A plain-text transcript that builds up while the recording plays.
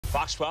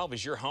Fox 12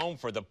 is your home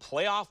for the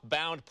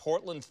playoff-bound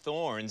Portland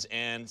Thorns,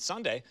 and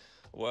Sunday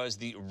was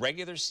the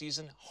regular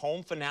season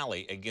home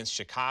finale against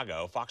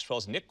Chicago. Fox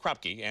 12's Nick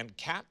Krupke and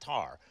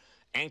Tarr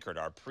anchored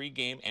our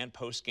pregame and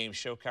postgame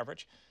show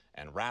coverage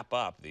and wrap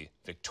up the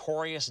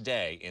victorious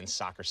day in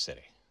Soccer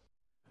City.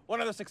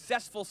 One other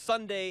successful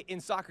Sunday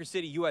in Soccer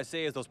City,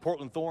 USA, as those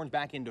Portland Thorns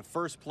back into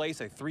first place,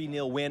 a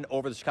 3-0 win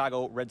over the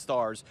Chicago Red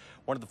Stars.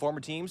 One of the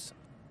former teams,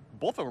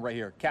 both of them right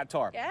here,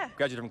 Tarr. Yeah.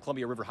 Graduated from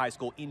Columbia River High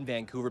School in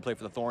Vancouver, played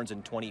for the Thorns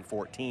in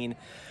 2014.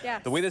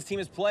 Yes. The way this team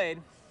has played,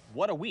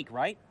 what a week,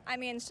 right? I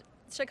mean,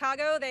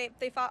 Chicago,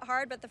 they fought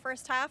hard, but the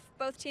first half,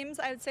 both teams,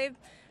 I would say,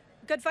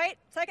 good fight.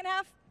 Second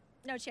half,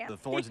 no chance. The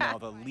Thorns now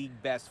the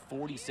league best,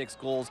 46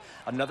 goals,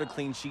 another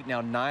clean sheet,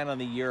 now 9 on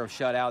the year of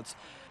shutouts.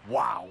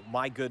 Wow,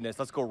 my goodness.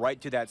 Let's go right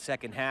to that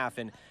second half,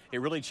 and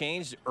it really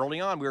changed early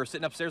on. We were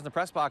sitting upstairs in the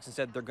press box and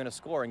said they're going to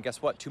score, and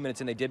guess what? 2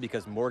 minutes in they did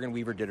because Morgan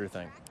Weaver did her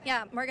thing.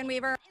 Yeah, Morgan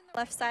Weaver,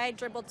 left side,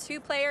 dribbled 2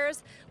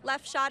 players,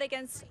 left shot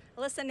against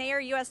Alyssa Nair,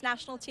 U.S.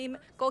 national team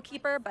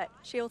goalkeeper, but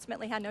she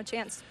ultimately had no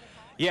chance.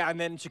 Yeah, and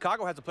then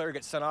Chicago has a player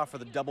get sent off for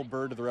the double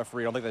bird to the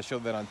referee. I don't think they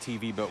showed that on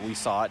TV, but we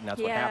saw it, and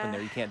that's what happened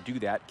there. You can't do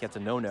that. It's a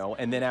no-no.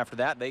 And then after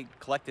that, they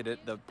collected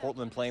it. The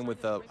Portland playing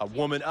with a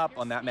woman up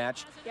on that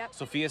match. Yep.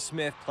 Sophia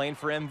Smith, playing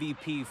for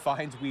MVP,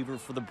 finds Weaver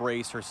for the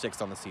brace, her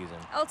 6th on the season.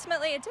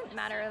 Ultimately, it didn't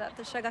matter that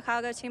the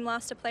Chicago team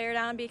lost a player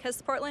down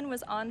because Portland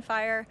was on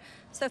fire.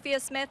 Sophia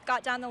Smith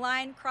got down the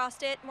line,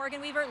 crossed it.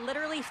 Morgan Weaver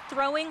literally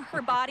throwing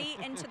her body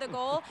into the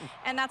goal,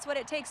 and that's what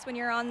it takes when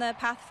you're on the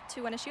path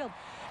to win a shield.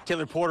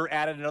 Taylor Porter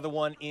added another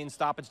one in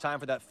stoppage time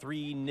for that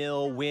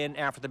 3-0 win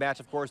after the match.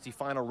 Of course, the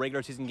final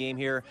regular season game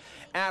here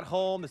at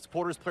home. The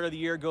Supporters Player of the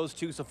Year goes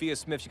to Sophia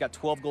Smith. She got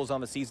 12 goals on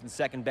the season,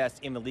 second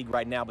best in the league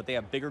right now, but they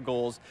have bigger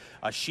goals,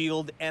 a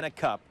shield and a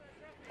cup.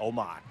 Oh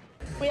my.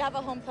 We have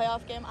a home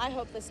playoff game. I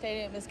hope the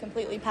stadium is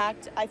completely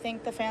packed. I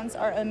think the fans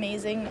are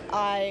amazing.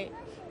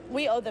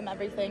 We owe them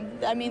everything.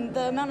 I mean,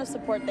 the amount of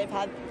support they've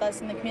had with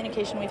us and the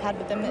communication we've had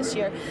with them this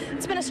year,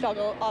 it's been a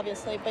struggle,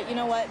 obviously, but you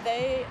know what?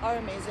 They are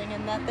amazing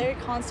in that they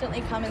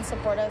constantly come and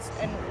support us,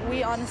 and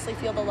we honestly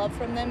feel the love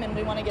from them, and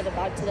we want to give it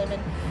back to them,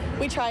 and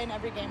we try in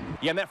every game.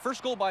 Yeah, and that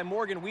first goal by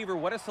Morgan Weaver,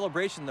 what a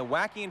celebration. The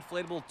wacky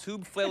inflatable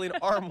tube flailing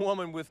arm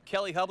woman with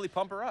Kelly Hubley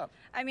pump her up.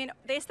 I mean,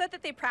 they said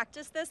that they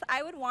practiced this.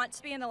 I would want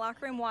to be in the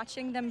locker room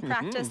watching them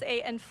practice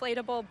a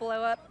inflatable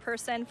blow-up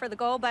person for the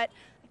goal, but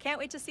can't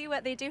wait to see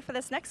what they do for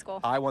this next goal.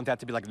 I want that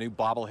to be like a new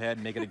bobblehead,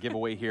 make it a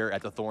giveaway here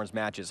at the Thorns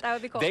matches. That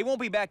would be cool. They won't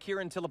be back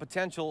here until a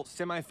potential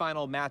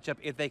semifinal matchup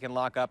if they can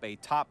lock up a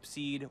top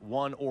seed,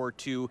 1 or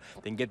 2.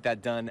 They can get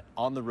that done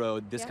on the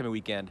road this coming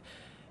weekend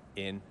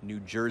in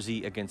New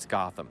Jersey against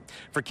Gotham.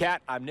 For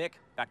Kat, I'm Nick.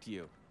 Back to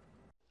you.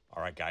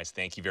 All right, guys,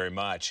 thank you very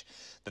much.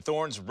 The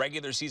Thorns'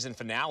 regular season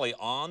finale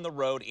on the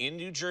road in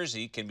New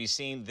Jersey can be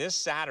seen this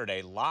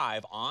Saturday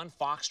live on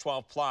Fox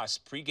 12 Plus.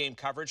 Pre-game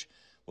coverage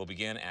will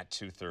begin at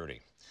 2:30.